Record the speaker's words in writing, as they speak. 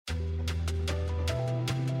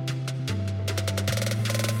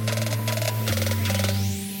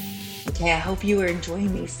Okay, I hope you are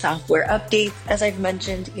enjoying these software updates. As I've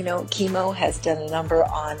mentioned, chemo has done a number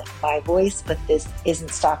on my voice, but this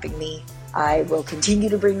isn't stopping me. I will continue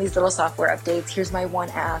to bring these little software updates. Here's my one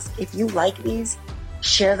ask. If you like these,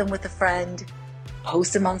 share them with a friend,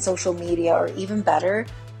 post them on social media, or even better,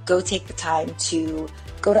 go take the time to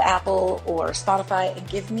go to Apple or Spotify and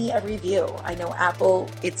give me a review. I know Apple,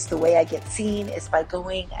 it's the way I get seen is by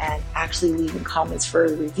going and actually leaving comments for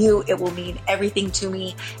a review. It will mean everything to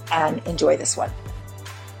me, and enjoy this one.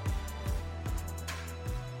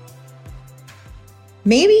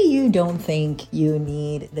 Maybe you don't think you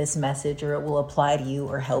need this message or it will apply to you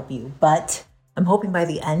or help you, but I'm hoping by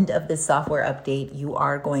the end of this software update, you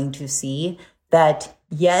are going to see that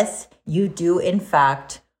yes, you do in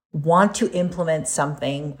fact want to implement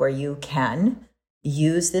something where you can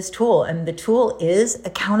use this tool. And the tool is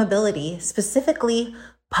accountability, specifically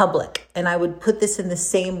public. And I would put this in the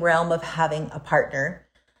same realm of having a partner.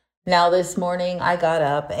 Now, this morning I got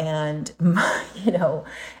up and,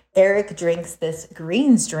 Eric drinks this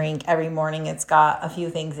greens drink every morning. It's got a few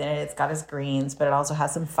things in it. It's got his greens, but it also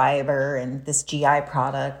has some fiber and this GI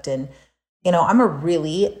product. And I'm a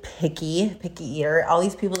really picky eater. All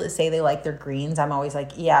these people that say they like their greens, I'm always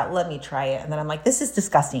like, yeah, let me try it. And then I'm like, this is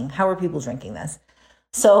disgusting. How are people drinking this?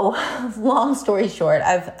 So long story short,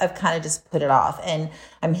 I've kind of just put it off, and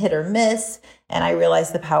I'm hit or miss. And I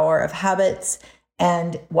realize the power of habits.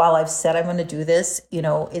 And while I've said I'm going to do this,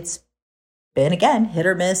 it's been again, hit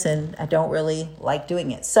or miss, and I don't really like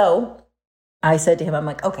doing it. So I said to him, I'm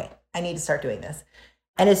like, okay, I need to start doing this.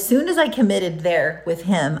 And as soon as I committed there with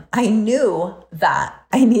him, I knew that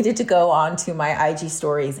I needed to go on to my IG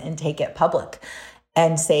stories and take it public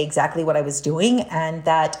and say exactly what I was doing and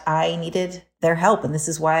that I needed their help. And this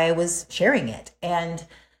is why I was sharing it. And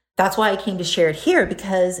that's why I came to share it here,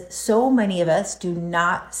 because so many of us do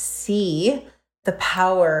not see the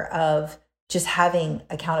power of just having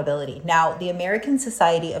accountability. Now, the American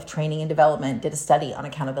Society of Training and Development did a study on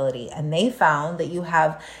accountability, and they found that you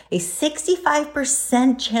have a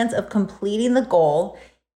 65% chance of completing the goal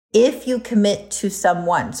if you commit to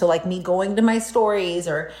someone. So like me going to my stories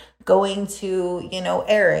or going to,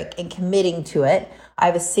 Eric and committing to it, I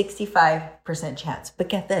have a 65% chance. But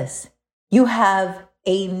get this, you have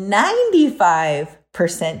a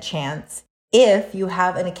 95% chance if you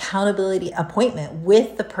have an accountability appointment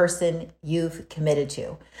with the person you've committed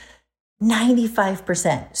to.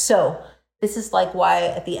 95%. So this is like why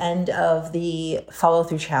at the end of the follow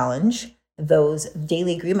through challenge, those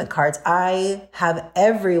daily agreement cards, I have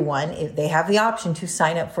everyone, if they have the option to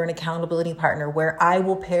sign up for an accountability partner where I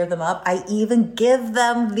will pair them up. I even give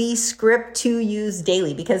them the script to use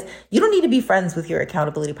daily, because you don't need to be friends with your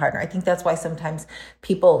accountability partner. I think that's why sometimes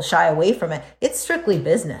people shy away from it. It's strictly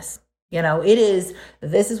business. It is,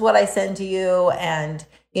 this is what I send to you. And,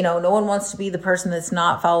 no one wants to be the person that's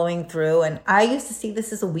not following through. And I used to see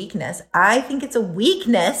this as a weakness. I think it's a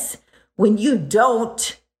weakness when you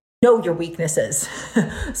don't know your weaknesses.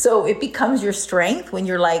 So it becomes your strength when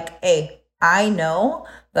you're like, hey, I know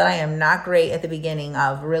that I am not great at the beginning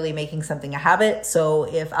of really making something a habit. So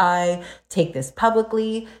if I take this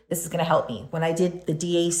publicly, this is going to help me. When I did the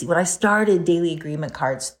DAC, when I started daily agreement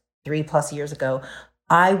cards 3+ years ago,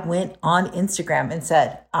 I went on Instagram and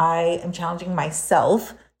said, I am challenging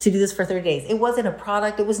myself to do this for 30 days. It wasn't a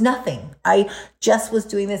product. It was nothing. I just was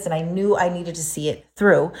doing this and I knew I needed to see it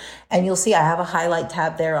through. And you'll see I have a highlight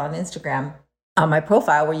tab there on Instagram on my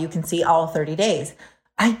profile where you can see all 30 days.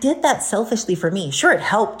 I did that selfishly for me. Sure, it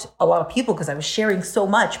helped a lot of people because I was sharing so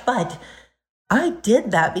much, but I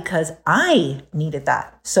did that because I needed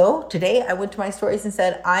that. So today I went to my stories and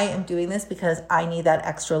said, I am doing this because I need that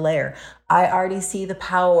extra layer. I already see the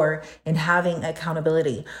power in having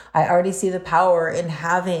accountability. I already see the power in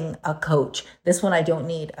having a coach. This one I don't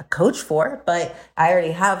need a coach for, but I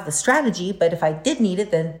already have the strategy. But if I did need it,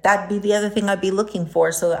 then that'd be the other thing I'd be looking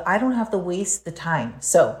for so that I don't have to waste the time.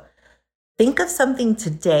 So think of something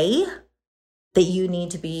today that you need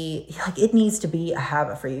to be, like, it needs to be a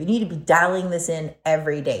habit for you. You need to be dialing this in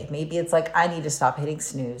every day. Maybe it's like, I need to stop hitting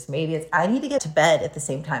snooze. Maybe it's, I need to get to bed at the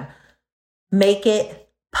same time. Make it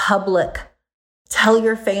public. Tell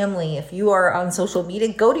your family. If you are on social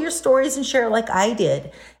media, go to your stories and share like I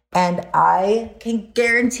did. And I can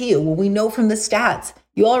guarantee you, well, we know from the stats,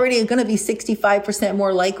 you already are going to be 65%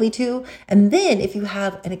 more likely to. And then if you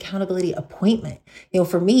have an accountability appointment,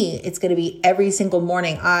 for me, it's going to be every single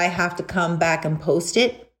morning I have to come back and post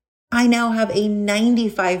it. I now have a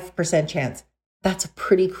 95% chance. That's a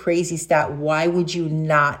pretty crazy stat. Why would you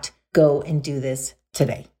not go and do this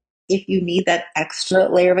today? if you need that extra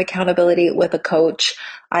layer of accountability with a coach,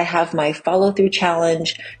 I have my follow through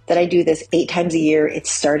challenge that I do this 8 times a year. It's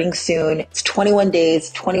starting soon. It's 21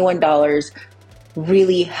 days, $21,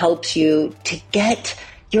 really helps you to get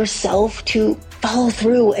yourself to follow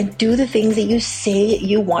through and do the things that you say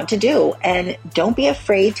you want to do. And don't be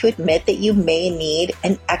afraid to admit that you may need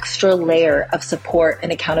an extra layer of support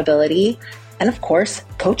and accountability. And of course,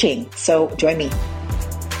 coaching. So join me.